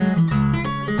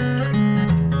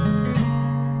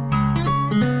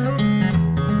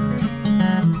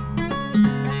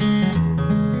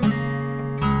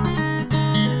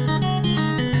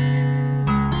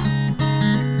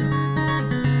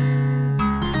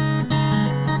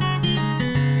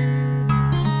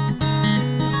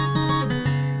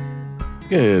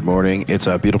Good morning. It's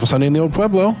a beautiful Sunday in the Old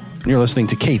Pueblo, and you're listening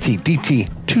to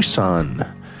KTDT Tucson.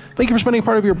 Thank you for spending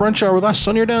part of your brunch hour with us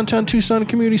on your downtown Tucson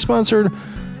community-sponsored,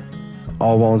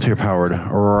 all volunteer-powered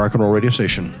rock and roll radio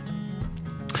station.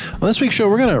 On this week's show,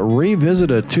 we're going to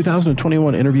revisit a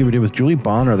 2021 interview we did with Julie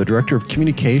Bonner, the Director of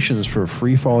Communications for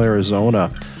FreeFall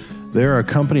Arizona. They're a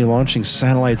company launching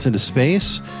satellites into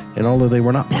space, and although they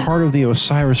were not part of the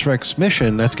OSIRIS-REx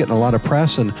mission, that's getting a lot of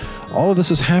press, and all of this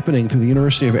is happening through the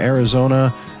University of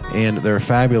Arizona and their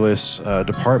fabulous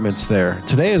departments there.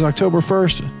 Today is October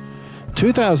 1st,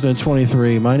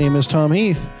 2023. My name is Tom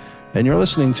Heath, and you're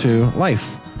listening to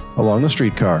Life Along the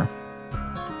Streetcar.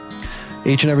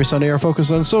 Each and every Sunday, our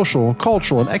focus on social,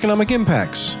 cultural, and economic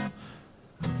impacts.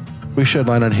 We shed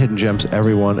light on hidden gems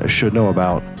everyone should know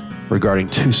about regarding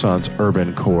Tucson's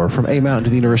urban core, from A Mountain to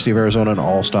the University of Arizona and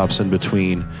all stops in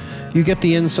between. You get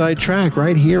the inside track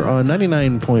right here on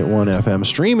 99.1 FM,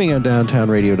 streaming on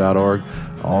downtownradio.org,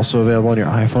 also available on your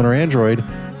iPhone or Android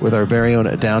with our very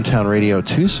own Downtown Radio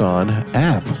Tucson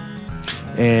app.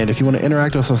 And if you want to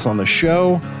interact with us on the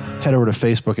show, head over to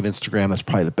Facebook and Instagram. That's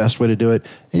probably the best way to do it.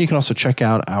 And you can also check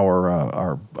out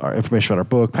our information about our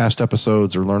book, past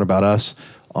episodes, or learn about us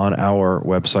on our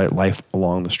website,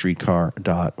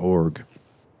 lifealongthestreetcar.org.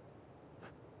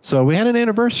 So we had an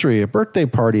anniversary, a birthday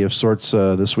party of sorts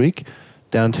this week.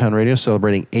 Downtown Radio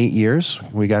celebrating 8 years.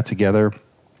 We got together,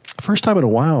 first time in a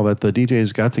while that the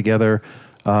DJs got together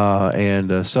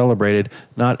and celebrated.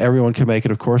 Not everyone could make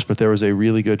it, of course, but there was a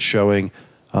really good showing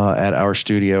at our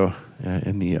studio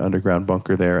in the underground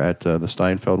bunker there at the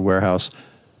Steinfeld warehouse.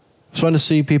 It's fun to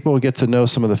see people, get to know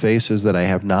some of the faces that I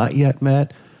have not yet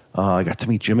met. I got to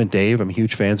meet Jim and Dave. I'm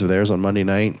huge fans of theirs on Monday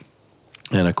night.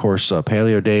 And, of course,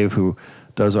 Paleo Dave, who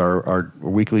does our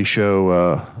weekly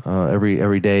show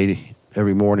every day,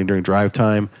 every morning during drive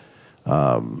time.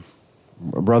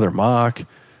 Brother Mock,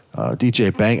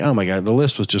 DJ Bank. Oh, my God, the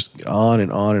list was just on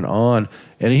and on and on.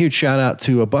 And a huge shout-out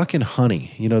to Buck and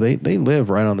Honey. You know, they live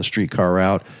right on the streetcar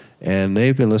route, and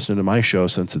they've been listening to my show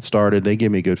since it started. They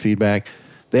give me good feedback.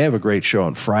 They have a great show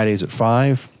on Fridays at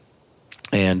 5.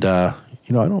 And,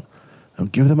 I don't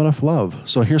give them enough love.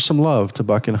 So here's some love to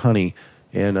Buck and Honey,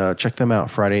 and check them out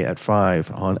Friday at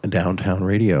 5 on Downtown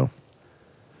Radio.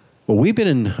 Well, we've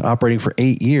been operating for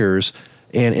 8 years,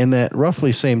 and in that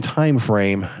roughly same time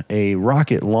frame, a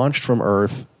rocket launched from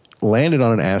Earth, landed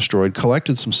on an asteroid,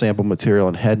 collected some sample material,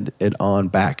 and headed on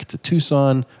back to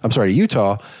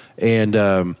Utah, and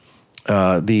the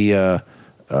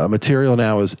material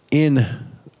now is in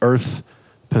Earth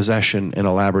possession in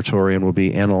a laboratory and will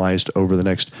be analyzed over the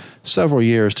next several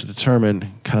years to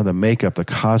determine kind of the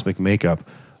cosmic makeup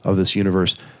of this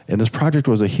universe. And this project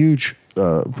was a huge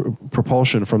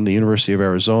propulsion from the University of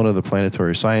Arizona, the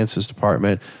Planetary Sciences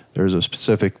Department. There's a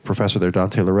specific professor there,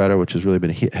 Dante Loretta, which has really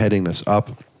been heading this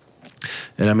up.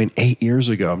 And I mean, 8 years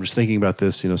ago, I'm just thinking about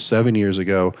this, 7 years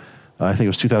ago, I think it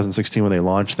was 2016 when they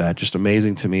launched that. Just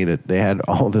amazing to me that they had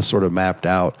all this sort of mapped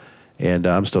out. And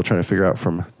I'm still trying to figure out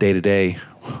from day to day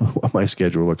what my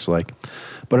schedule looks like.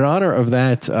 But in honor of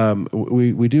that,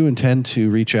 we do intend to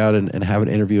reach out and have an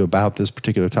interview about this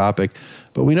particular topic.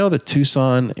 But we know that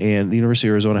Tucson and the University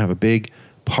of Arizona have a big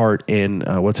part in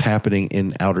what's happening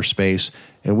in outer space.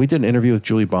 And we did an interview with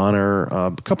Julie Bonner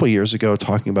a couple of years ago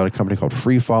talking about a company called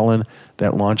FreeFall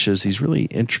that launches these really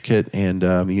intricate and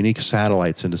unique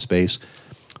satellites into space.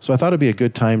 So I thought it'd be a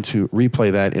good time to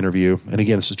replay that interview. And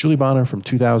again, this is Julie Bonner from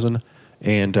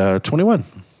 2021.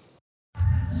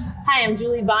 Hi, I'm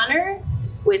Julie Bonner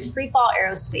with FreeFall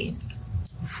Aerospace.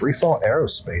 FreeFall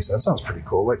Aerospace, that sounds pretty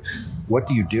cool. What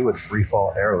do you do with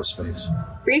FreeFall Aerospace?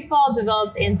 FreeFall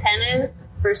develops antennas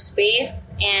for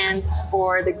space and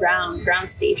for the ground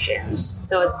stations.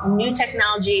 So it's new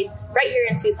technology right here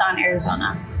in Tucson,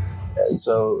 Arizona.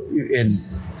 So,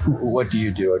 what do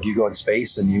you do? Do you go in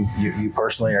space, and you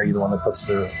personally, are you the one that puts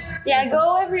the... Yeah, I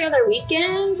go every other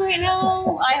weekend right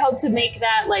now. I hope to make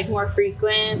that more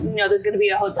frequent. There's going to be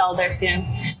a hotel there soon.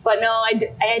 But no, I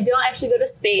don't actually go to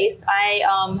space. I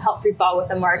help FreeFall with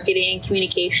the marketing,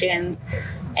 communications,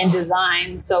 and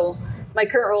design. So my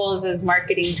current role is as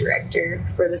marketing director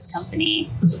for this company.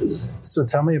 So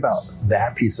tell me about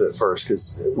that piece of it first,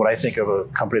 because when I think of a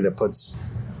company that puts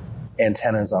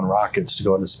antennas on rockets to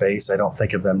go into space, I don't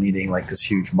think of them needing this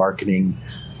huge marketing,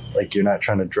 you're not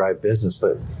trying to drive business,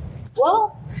 but...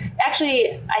 Well,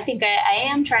 actually, I think I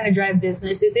am trying to drive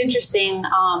business. It's interesting.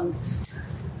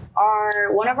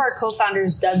 One of our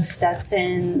co-founders, Doug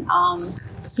Stetson,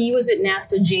 he was at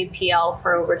NASA JPL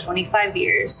for over 25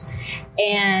 years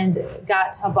and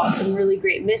got to about some really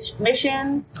great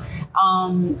missions.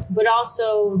 But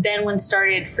also then when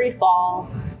started FreeFall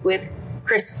with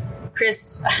Chris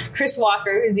Chris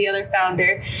Walker, who's the other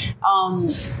founder,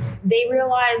 they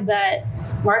realized that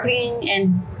marketing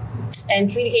and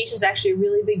communication is actually a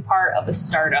really big part of a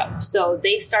startup. So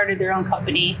they started their own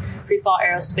company, FreeFall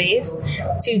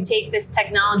Aerospace, to take this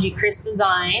technology Chris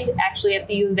designed actually at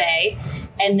the U of A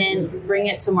and then bring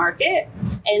it to market.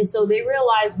 And so they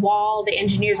realized while the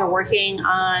engineers are working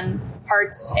on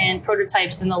parts and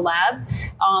prototypes in the lab,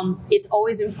 it's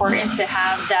always important to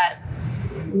have that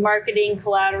marketing,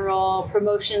 collateral,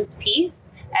 promotions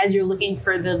piece as you're looking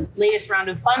for the latest round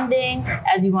of funding,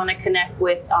 as you want to connect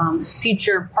with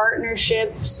future partners.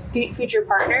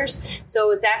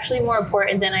 So it's actually more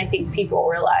important than I think people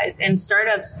realize. And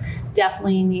startups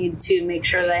definitely need to make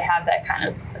sure they have that kind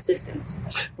of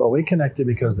assistance. Well, we connected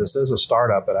because this is a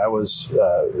startup, and I was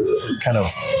kind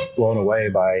of blown away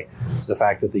by the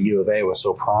fact that the U of A was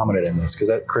so prominent in this, because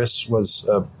that Chris was...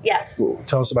 Yes.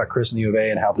 Tell us about Chris and the U of A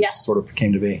and how this sort of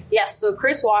came to be. Yes, so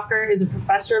Chris Walker is a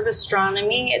professor of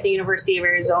astronomy at the University of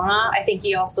Arizona. I think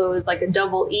he also is like a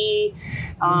double E,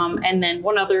 and then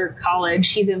one other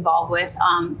college he's involved with.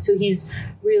 So he's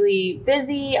really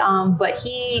busy, but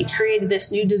he created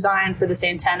this new design for this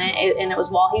antenna, and it was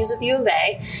while he was at the U of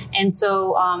A. And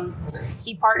so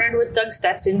he partnered with Doug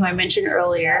Stetson, who I mentioned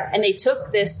earlier, and they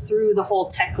took this through the whole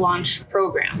tech launch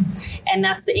program. And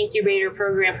that's the incubator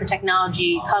program for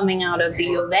technology coming out of the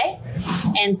U of A.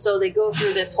 And so they go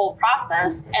through this whole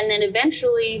process, and then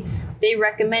eventually they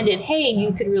recommended, hey,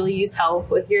 you could really use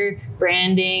help with your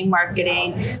branding,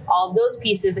 marketing, all of those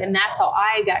pieces. And that's how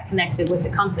I got connected with the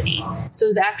company. So it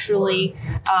was actually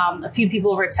a few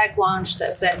people over at Tech Launch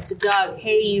that said to Doug,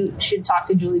 hey, you should talk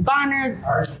to Julie Bonner,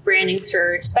 branding's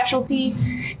her specialty.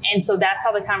 And so that's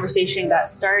how the conversation got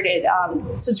started.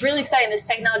 So it's really exciting. This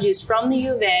technology is from the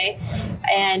U of A,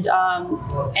 and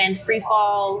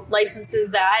FreeFall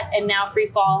licenses that. And now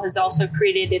FreeFall has also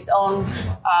created its own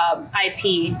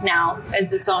IP now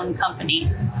as its own company.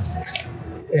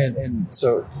 And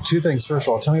so two things. First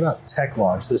of all, tell me about Tech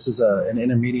Launch. This is an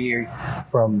intermediary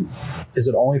from, is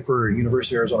it only for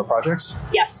University of Arizona projects?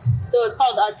 Yes. So it's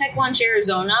called Tech Launch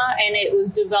Arizona, and it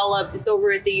was developed, it's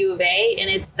over at the U of A, and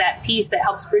it's that piece that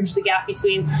helps bridge the gap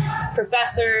between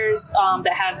professors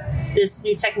that have this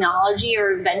new technology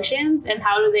or inventions, and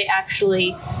how do they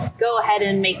actually go ahead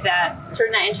and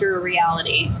turn that into a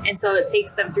reality. And so it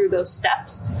takes them through those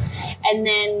steps. And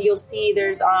then you'll see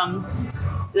there's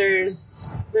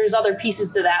other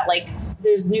pieces to that, like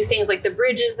there's new things like the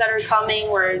bridges that are coming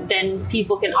where then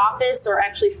people can office, or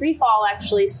actually FreeFall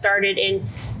actually started in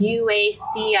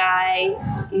UACI,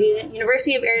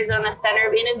 University of Arizona Center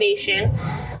of Innovation.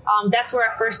 That's where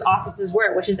our first offices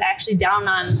were, which is actually down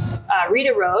on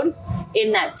Rita Road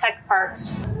in that tech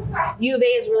parks. U of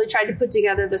A has really tried to put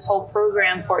together this whole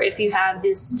program for, if you have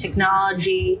this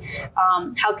technology,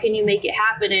 how can you make it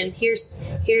happen? And here's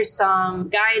some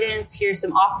guidance, here's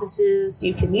some offices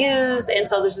you can use. And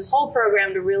so there's this whole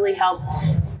program to really help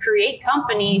create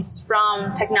companies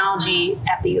from technology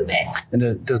at the U of A.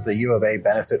 And does the U of A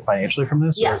benefit financially from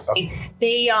this? Yes.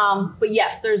 They, but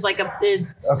yes, there's like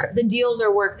the deals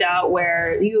are worked out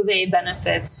where U of A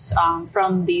benefits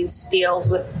from these deals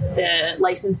with the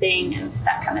licensing and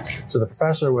that kind of thing. So the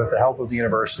professor, with the help of the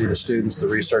university, the students, the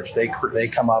research, they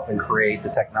come up and create the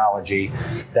technology.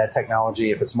 That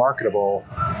technology, if it's marketable,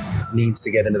 needs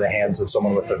to get into the hands of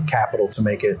someone with the capital to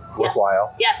make it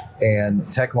worthwhile. Yes.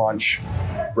 And Tech Launch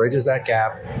bridges that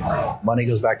gap. Money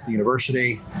goes back to the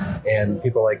university, and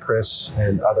people like Chris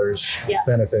and others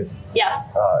benefit.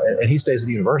 Yes. And he stays at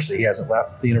the university. He hasn't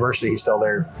left the university. He's still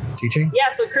there teaching? Yeah,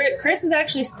 so Chris is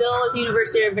actually still at the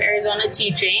University of Arizona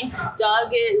teaching.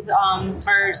 Doug is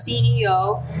our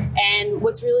CEO. And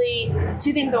what's really,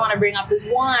 two things I want to bring up is,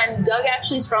 one, Doug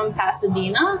actually is from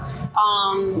Pasadena.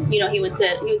 He was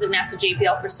at NASA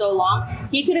JPL for so long.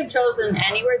 He could have chosen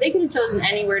anywhere. They could have chosen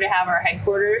anywhere to have our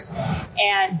headquarters,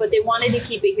 but they wanted to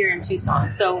keep it here in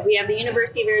Tucson. So we have the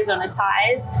University of Arizona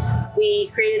ties. We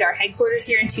created our headquarters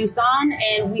here in Tucson,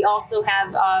 and we also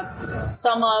have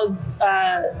some of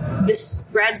the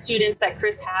grad students that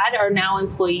Chris had are now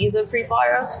employees of FreeFall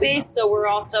Aerospace. So we're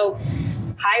also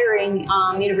hiring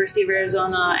University of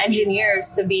Arizona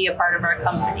engineers to be a part of our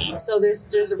company. So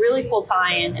there's a really cool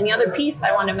tie-in. And the other piece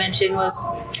I wanted to mention was,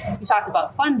 you talked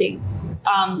about funding.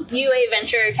 UA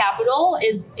Venture Capital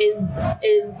is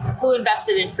who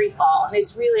invested in FreeFall, and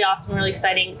it's really awesome, really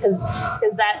exciting because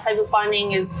that type of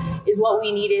funding is what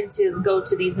we needed to go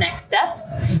to these next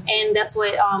steps, and that's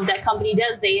what that company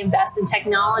does. They invest in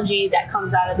technology that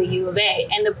comes out of the U of A,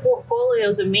 and the portfolio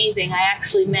is amazing. I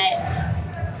actually met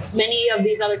many of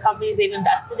these other companies they've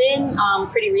invested in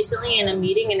pretty recently in a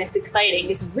meeting, and it's exciting.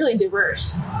 It's really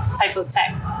diverse type of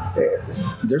tech.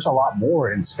 there's a lot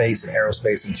more in space and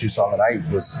aerospace in Tucson than I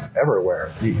was ever aware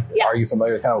of. Are you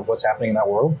familiar with kind of what's happening in that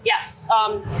world? Yes.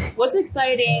 What's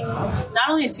exciting, not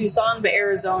only in Tucson, but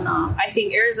Arizona. I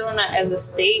think Arizona as a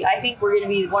state, I think we're going to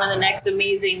be one of the next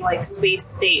amazing like space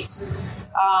states.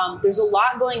 There's a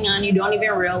lot going on you don't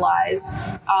even realize.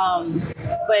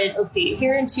 But let's see,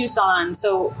 here in Tucson,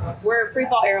 so we're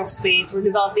FreeFall Aerospace. We're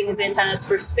developing these antennas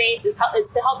for space. It's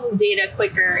to help move data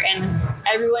quicker, and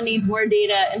everyone needs more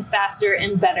data and faster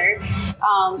and better.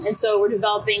 And so we're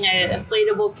developing an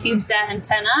inflatable CubeSat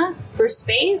antenna for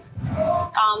space. Do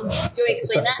I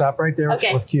explain that? Stop right there with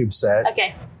CubeSat.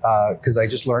 Okay. Because I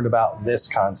just learned about this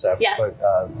concept, yes. But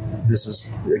this is,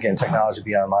 again, technology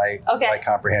beyond my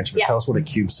comprehension. But tell us what a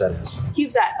CubeSat is.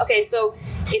 CubeSat. Okay, so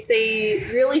it's a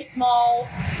really small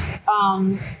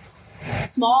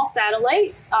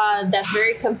satellite that's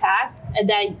very compact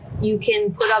that you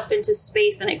can put up into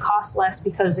space, and it costs less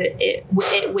because it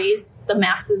weighs, the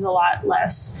mass is a lot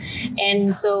less.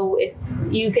 And so if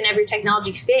you can have your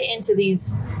technology fit into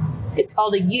these, it's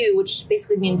called a U, which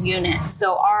basically means unit.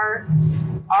 So our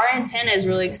antenna is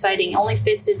really exciting. It only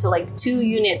fits into like 2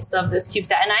 units of this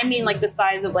CubeSat. And I mean like the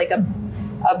size of like a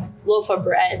loaf of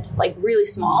bread, like really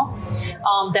small.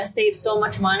 That saves so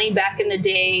much money. Back in the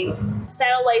day,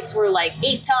 satellites were like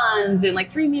 8 tons and like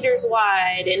 3 meters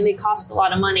wide, and they cost a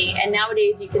lot of money. And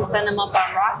nowadays you can send them up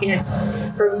on rockets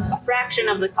for a fraction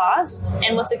of the cost.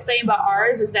 And what's exciting about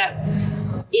ours is that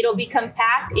it'll be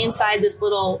compact inside this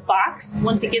little box.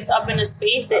 Once it gets up into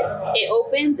space, it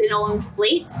opens and it'll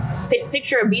inflate.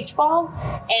 Picture a beach ball,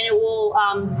 and it will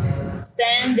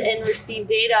send and receive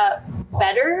data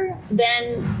better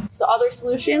than other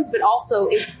solutions, but also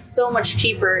it's so much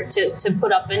cheaper to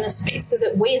put up into space because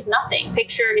it weighs nothing.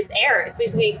 Picture it's air. It's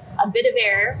basically a bit of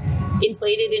air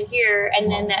inflated in here,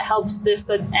 and then it helps this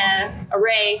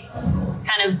array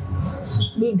kind of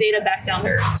move data back down to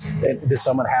Earth. And does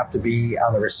someone have to be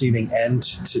on the receiving end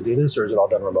to do this, or is it all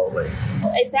done remotely?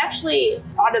 It's actually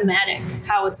automatic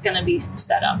how it's going to be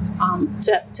set up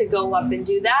to go up and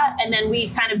do that. And then we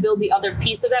kind of build the other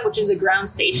piece of that, which is a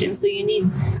ground station. So you need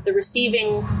the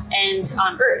receiving end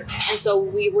on Earth. And so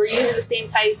we're using the same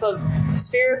type of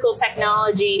spherical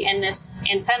technology in this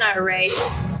antenna array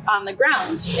on the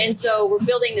ground. And so we're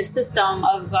building this system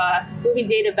of moving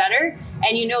data better.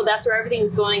 And that's where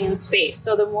everything's going in space.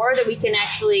 So the more that we can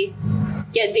actually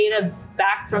get data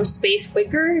back from space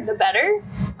quicker, the better.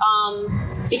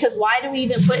 Because why do we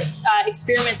even put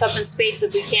experiments up in space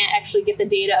if we can't actually get the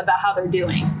data about how they're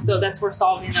doing? So that's we're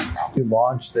solving that problem. You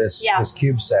launch this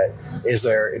CubeSat.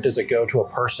 Does it go to a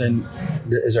person?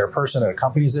 Is there a person that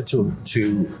accompanies it to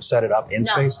set it up in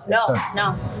space? No.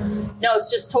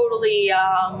 It's just totally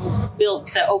built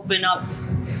to open up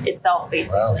itself,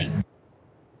 basically. Wow.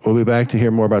 We'll be back to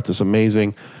hear more about this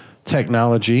amazing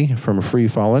technology from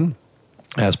FreeFall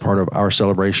as part of our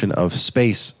celebration of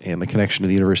space and the connection to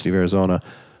the University of Arizona.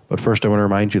 But first, I want to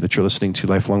remind you that you're listening to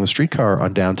Life Along the Streetcar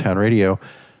on Downtown Radio,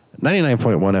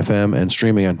 99.1 FM, and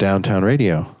streaming on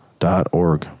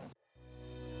downtownradio.org.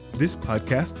 This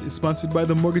podcast is sponsored by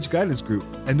the Mortgage Guidance Group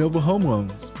and Nova Home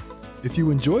Loans. If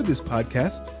you enjoyed this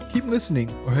podcast, keep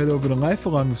listening or head over to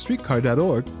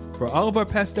lifealongthestreetcar.org for all of our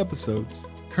past episodes,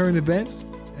 current events,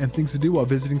 and things to do while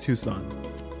visiting Tucson.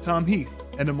 Tom Heath,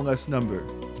 NMLS number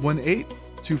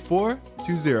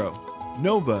 182420.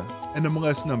 Nova,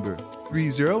 NMLS number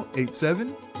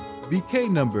 3087.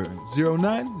 BK number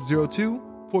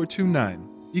 0902429.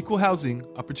 Equal housing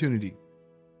opportunity.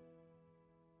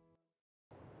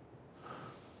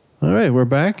 All right, we're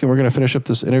back, and we're going to finish up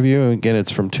this interview. Again,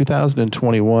 it's from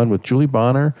 2021 with Julie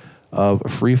Bonner of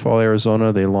FreeFall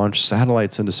Arizona. They launched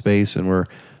satellites into space, and we're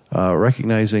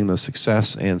recognizing the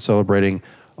success and celebrating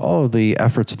all of the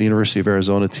efforts of the University of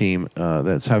Arizona team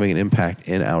that's having an impact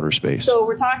in outer space. So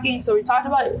we talked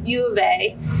about U of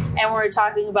A, and we're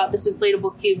talking about this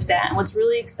inflatable CubeSat. And what's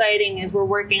really exciting is we're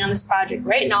working on this project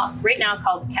right now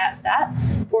called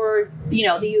CatSat for the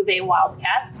U of A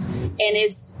Wildcats, and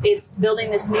it's building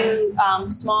this new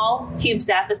small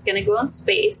CubeSat that's going to go in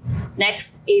space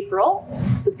next April.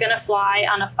 So it's going to fly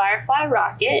on a Firefly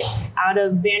rocket out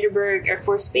of Vandenberg Air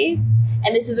Force Base.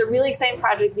 And this is a really exciting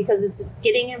project because it's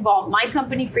getting involved, my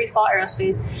company, FreeFall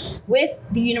Aerospace, with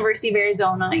the University of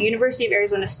Arizona. University of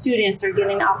Arizona students are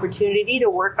getting the opportunity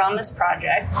to work on this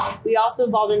project. We also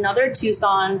involved another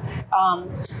Tucson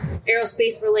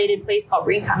aerospace-related place called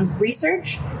Rincon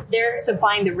Research. They're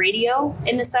supplying the radio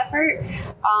in this effort.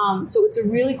 So it's a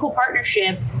really cool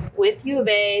partnership with U of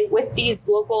A, with these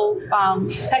local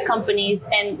tech companies,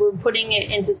 and we're putting it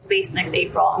into space next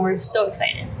April, and we're so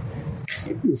excited.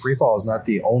 FreeFall is not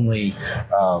the only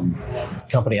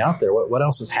company out there. What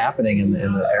else is happening in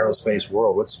the aerospace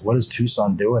world? What is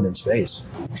Tucson doing in space?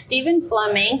 Stephen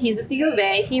Fleming, he's at the U of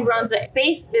A. He runs a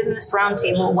space business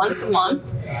roundtable once a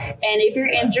month. And if you're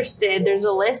interested, there's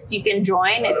a list you can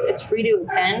join. It's free to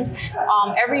attend.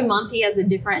 Every month he has a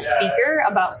different speaker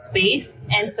about space.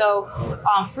 And so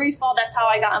FreeFall, that's how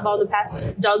I got involved in the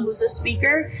past. Doug was a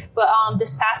speaker. But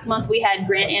this past month we had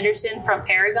Grant Anderson from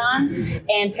Paragon.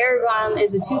 And Paragon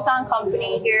is a Tucson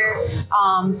company here.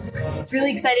 It's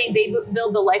really exciting. They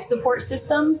build the life support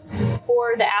systems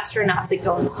for the astronauts that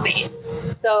go in space.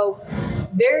 So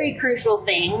very crucial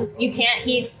things.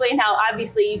 He explained how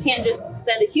obviously you can't just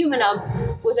send a human up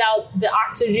without the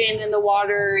oxygen and the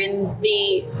water and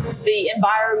the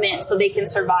environment so they can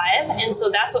survive. And so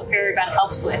that's what Paragon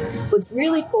helps with. What's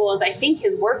really cool is I think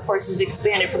his workforce has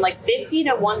expanded from like 50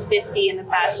 to 150 in the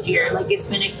past year. Like it's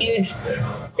been a huge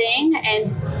thing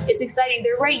and it's exciting.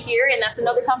 They're right here, and that's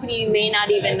another company you may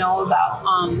not even know about.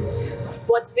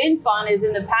 What's been fun is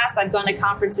in the past I've gone to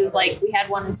conferences, like we had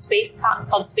one in SpaceCom. It's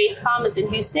called SpaceCom. It's in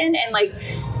Houston, and like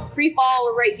FreeFall,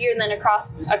 we're right here, and then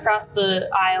across the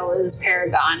aisle is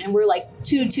Paragon, and we're like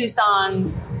two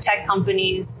Tucson tech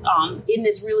companies in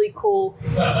this really cool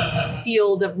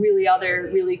field of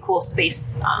really cool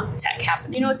space tech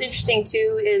happening. You know what's interesting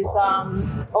too is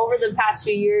over the past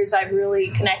few years I've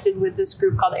really connected with this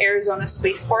group called the Arizona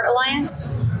Spaceport Alliance,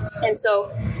 and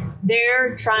so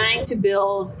they're trying to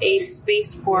build a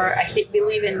spaceport,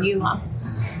 believe in Yuma.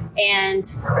 And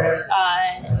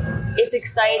it's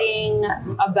exciting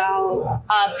about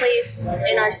a place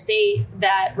in our state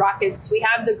that rockets, we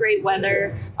have the great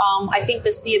weather. I think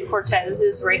the Sea of Cortez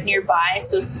is right nearby,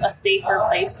 so it's a safer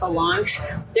place to launch.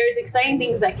 There's exciting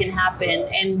things that can happen,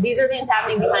 and these are things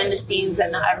happening behind the scenes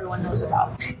that not everyone knows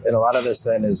about. And a lot of this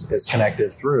then is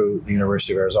connected through the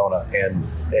University of Arizona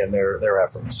and their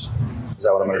efforts. Is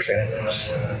that what I'm understanding?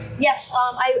 Yes,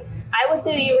 I would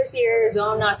say the University of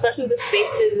Arizona, especially with the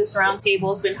Space Business Roundtable,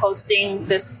 has been hosting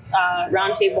this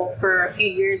roundtable for a few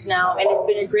years now, and it's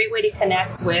been a great way to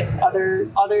connect with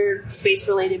other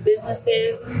space-related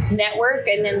businesses, network,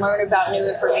 and then learn about new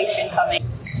information coming.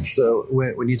 So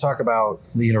when you talk about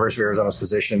the University of Arizona's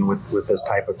position with this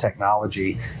type of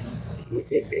technology,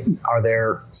 are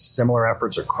there similar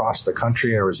efforts across the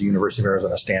country, or does the University of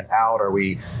Arizona stand out?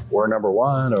 We're number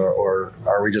one, or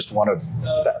are we just one of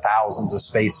thousands of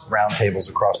space roundtables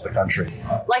across the country?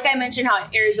 Like I mentioned, how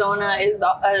Arizona is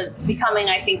becoming,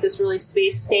 I think, this really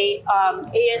space state.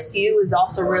 ASU is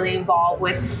also really involved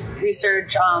with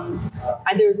research.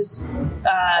 There was this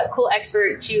cool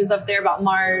expert. She was up there about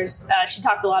Mars. She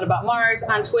talked a lot about Mars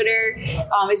on Twitter.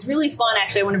 It's really fun,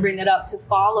 actually. I want to bring that up, to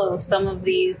follow some of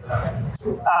these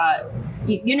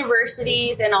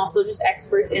universities and also just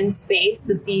experts in space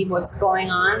to see what's going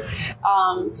on.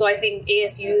 So I think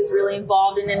ASU is really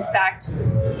involved, and in fact,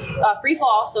 FreeFall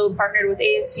also partnered with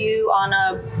ASU on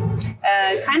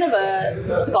a kind of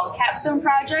what's called capstone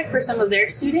project for some of their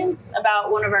students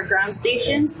about one of our ground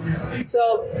stations.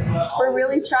 So we're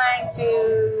really trying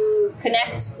to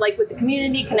connect with the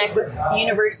community, connect with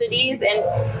universities, and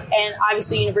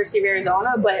obviously University of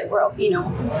Arizona, but we're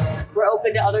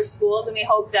open to other schools, and we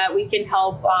hope that we can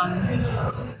help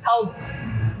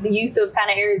the youth of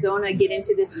kind of Arizona get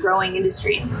into this growing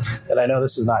industry. And I know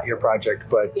this is not your project,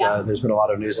 but there's been a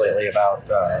lot of news lately about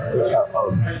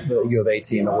the U of A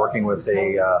team and working with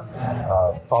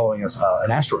following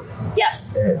an asteroid.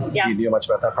 Yes. Do you know much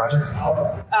about that project?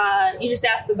 You just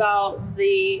asked about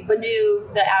the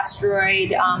Bennu, the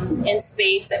asteroid in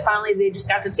space that finally they just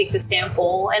got to take the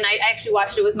sample. And I actually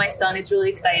watched it with my son. It's really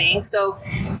exciting. So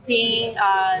seeing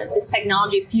this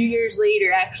technology a few years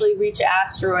later actually reach an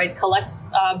asteroid, collect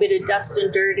a bit of dust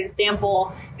and dirt and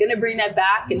sample, going to bring that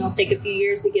back, and it'll take a few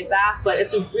years to get back. But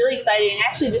it's really exciting. I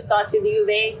actually just saw it too. The U of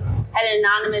A had an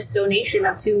anonymous donation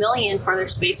of $2 million for their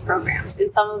space programs,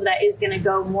 and some of that is going to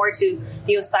go more to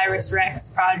the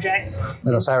OSIRIS-REx project.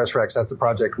 And OSIRIS-REx, that's the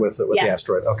project with the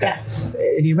asteroid. Okay. Yes.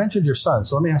 And you mentioned your son,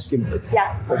 so let me ask you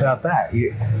about that.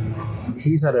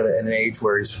 He's at an age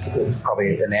where he's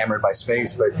probably enamored by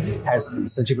space, but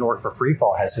since you've been working for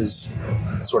FreeFall, has his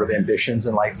sort of ambitions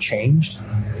in life changed?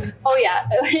 Oh yeah.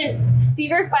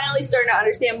 Seaver finally started to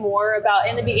understand more about,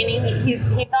 in the beginning,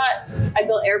 he thought I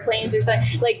built airplanes or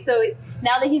something. So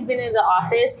now that he's been in the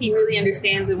office, he really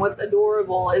understands, and what's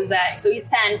adorable is that, so he's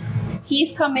 10,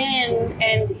 he's come in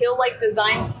and he'll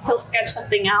he'll sketch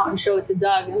something out and show it to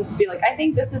Doug and be like, I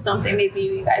think this is something maybe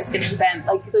you guys can invent.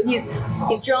 Like, so he's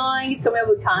drawing, he's coming up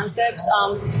with concepts.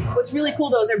 What's really cool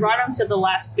though is I brought him to the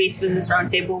last Space Business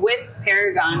Roundtable with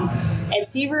Paragon, and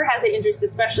Seaver has an interest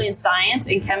especially in science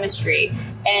and chemistry.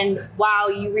 And wow,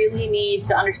 you really need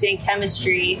to understand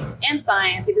chemistry and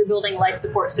science if you're building life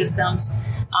support systems,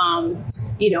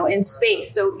 in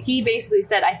space. So he basically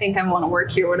said, I think I want to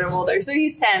work here when I'm older. So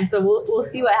he's 10, so we'll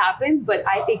see what happens. But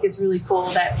I think it's really cool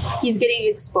that he's getting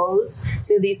exposed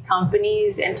to these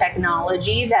companies and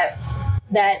technology that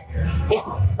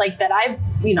it's like that I,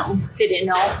 didn't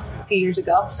know a few years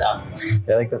ago. So I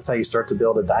think that's how you start to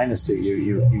build a dynasty.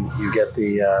 You get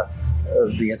the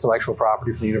intellectual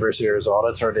property from the University of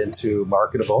Arizona turned into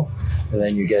marketable, and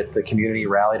then you get the community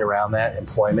rallied around that,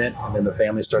 employment, and then the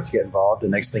families start to get involved.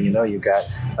 And next thing you know, you've got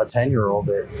a 10-year-old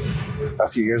that a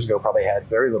few years ago probably had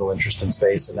very little interest in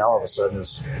space, and now all of a sudden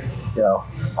is,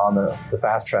 on the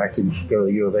fast track to go to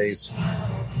the U of A's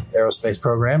aerospace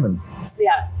program and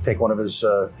take one of his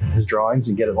drawings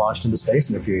and get it launched into space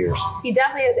in a few years. He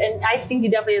definitely is, and I think he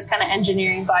definitely has kind of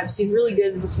engineering vibes. He's really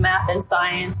good with math and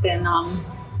science, and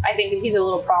I think he's a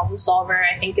little problem solver.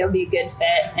 I think it'll be a good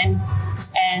fit, and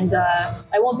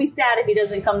I won't be sad if he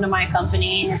doesn't come to my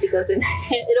company. If he doesn't,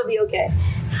 it'll be okay.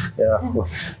 Yeah, well,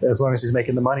 as long as he's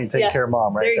making the money and taking care of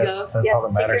mom, right? There you go. That's all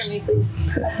that matters. Take care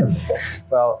of me, please.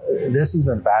 Well, this has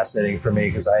been fascinating for me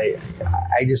because I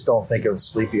just don't think of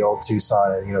sleepy old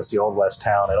Tucson. It's the old West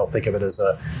town. I don't think of it as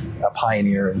a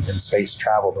pioneer in space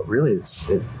travel, but really,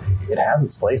 it has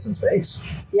its place in space.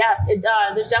 Yeah,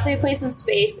 there's definitely a place in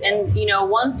space. And,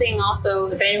 one thing also,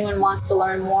 if anyone wants to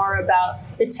learn more about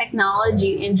the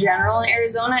technology in general in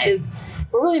Arizona, is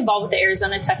we're really involved with the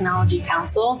Arizona Technology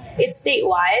Council. It's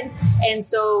statewide. And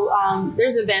so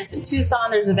there's events in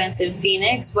Tucson, there's events in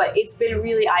Phoenix, but it's been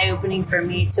really eye-opening for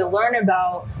me to learn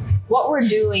about what we're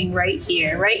doing right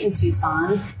here, right in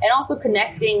Tucson, and also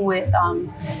connecting with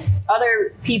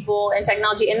other people in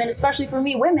technology, and then especially for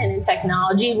me, women in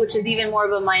technology, which is even more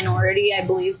of a minority, I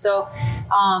believe. So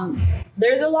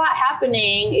there's a lot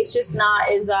happening. It's just not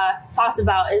as talked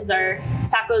about as our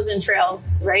tacos and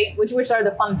trails, right? Which are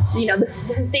the fun,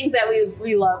 the things that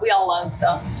we love, we all love. So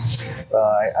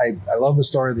I love the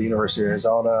story of the University of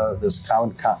Arizona, this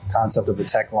concept of the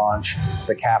tech launch,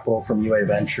 the capital from UA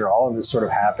Venture, all of this sort of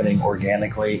happening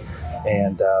organically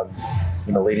and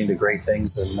leading to great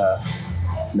things and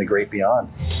the great beyond.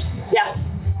 Yeah.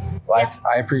 Well,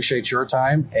 I appreciate your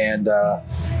time and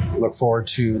look forward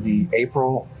to the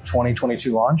April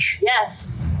 2022 launch.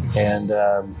 Yes. And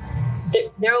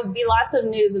there will be lots of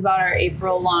news about our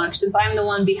April launch since I'm the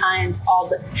one behind all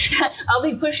the I'll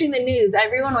be pushing the news.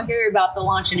 Everyone will hear about the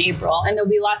launch in April, and there'll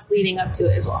be lots leading up to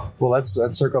it as well. Well, let's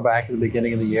circle back at the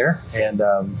beginning of the year and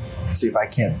see if I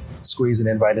can't squeeze an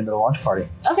invite into the launch party.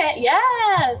 Okay.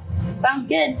 Yes. Sounds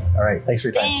good. All right. Thanks for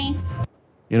your time. Thanks.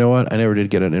 You know what? I never did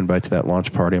get an invite to that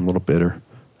launch party. I'm a little bitter.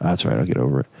 That's all right. I'll get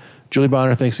over it. Julie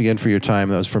Bonner, thanks again for your time.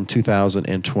 That was from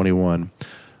 2021.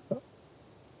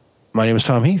 My name is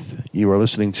Tom Heath. You are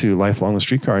listening to Life Along the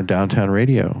Streetcar on Downtown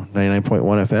Radio, 99.1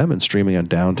 FM, and streaming on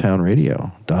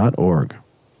downtownradio.org.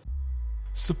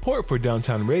 Support for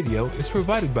Downtown Radio is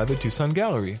provided by the Tucson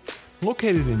Gallery,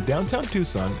 located in downtown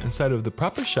Tucson inside of the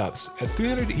Proper Shops at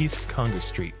 300 East Congress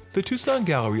Street. The Tucson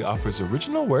Gallery offers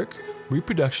original work,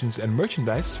 reproductions, and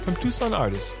merchandise from Tucson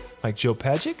artists like Joe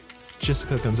Pagic,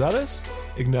 Jessica Gonzalez,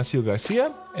 Ignacio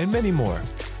Garcia, and many more.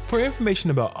 For information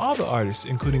about all the artists,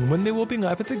 including when they will be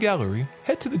live at the gallery,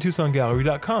 head to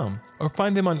thetucsongallery.com or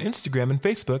find them on Instagram and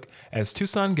Facebook as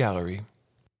Tucson Gallery.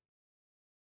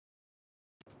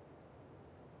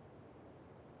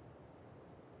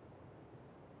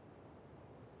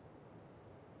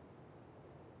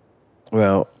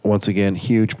 Well, once again,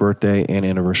 huge birthday and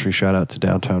anniversary shout out to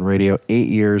Downtown Radio. 8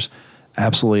 years,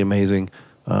 absolutely amazing.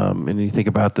 And you think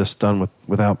about this done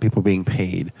without people being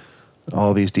paid.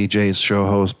 All these DJs, show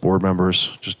hosts, board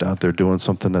members, just out there doing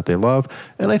something that they love.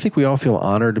 And I think we all feel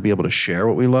honored to be able to share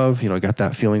what we love. I got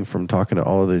that feeling from talking to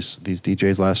all of these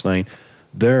DJs last night.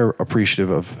 They're appreciative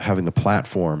of having the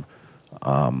platform.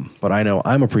 But I know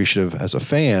I'm appreciative as a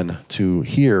fan to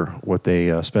hear what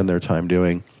they spend their time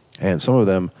doing. And some of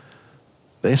them,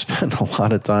 they spend a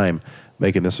lot of time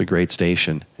making this a great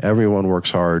station. Everyone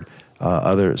works hard.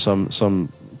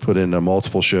 Some put in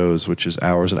multiple shows, which is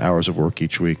hours and hours of work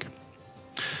each week.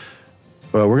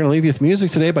 Well, we're going to leave you with music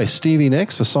today by Stevie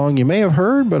Nicks, a song you may have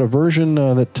heard, but a version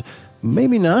that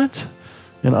maybe not.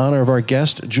 In honor of our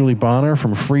guest, Julie Bonner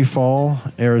from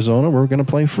FreeFall, Arizona, we're going to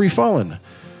play Free Fallin'.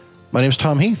 My name is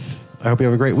Tom Heath. I hope you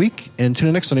have a great week, and tune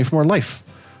in next Sunday for more Life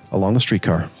Along the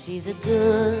Streetcar. She's a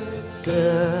good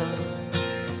girl,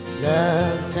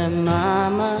 loves her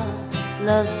mama,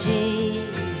 loves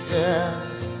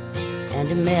Jesus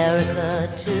and America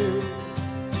too.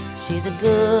 She's a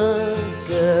good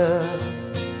girl,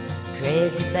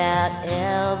 crazy about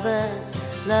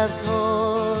Elvis, loves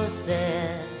horses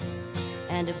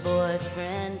and a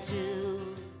boyfriend too.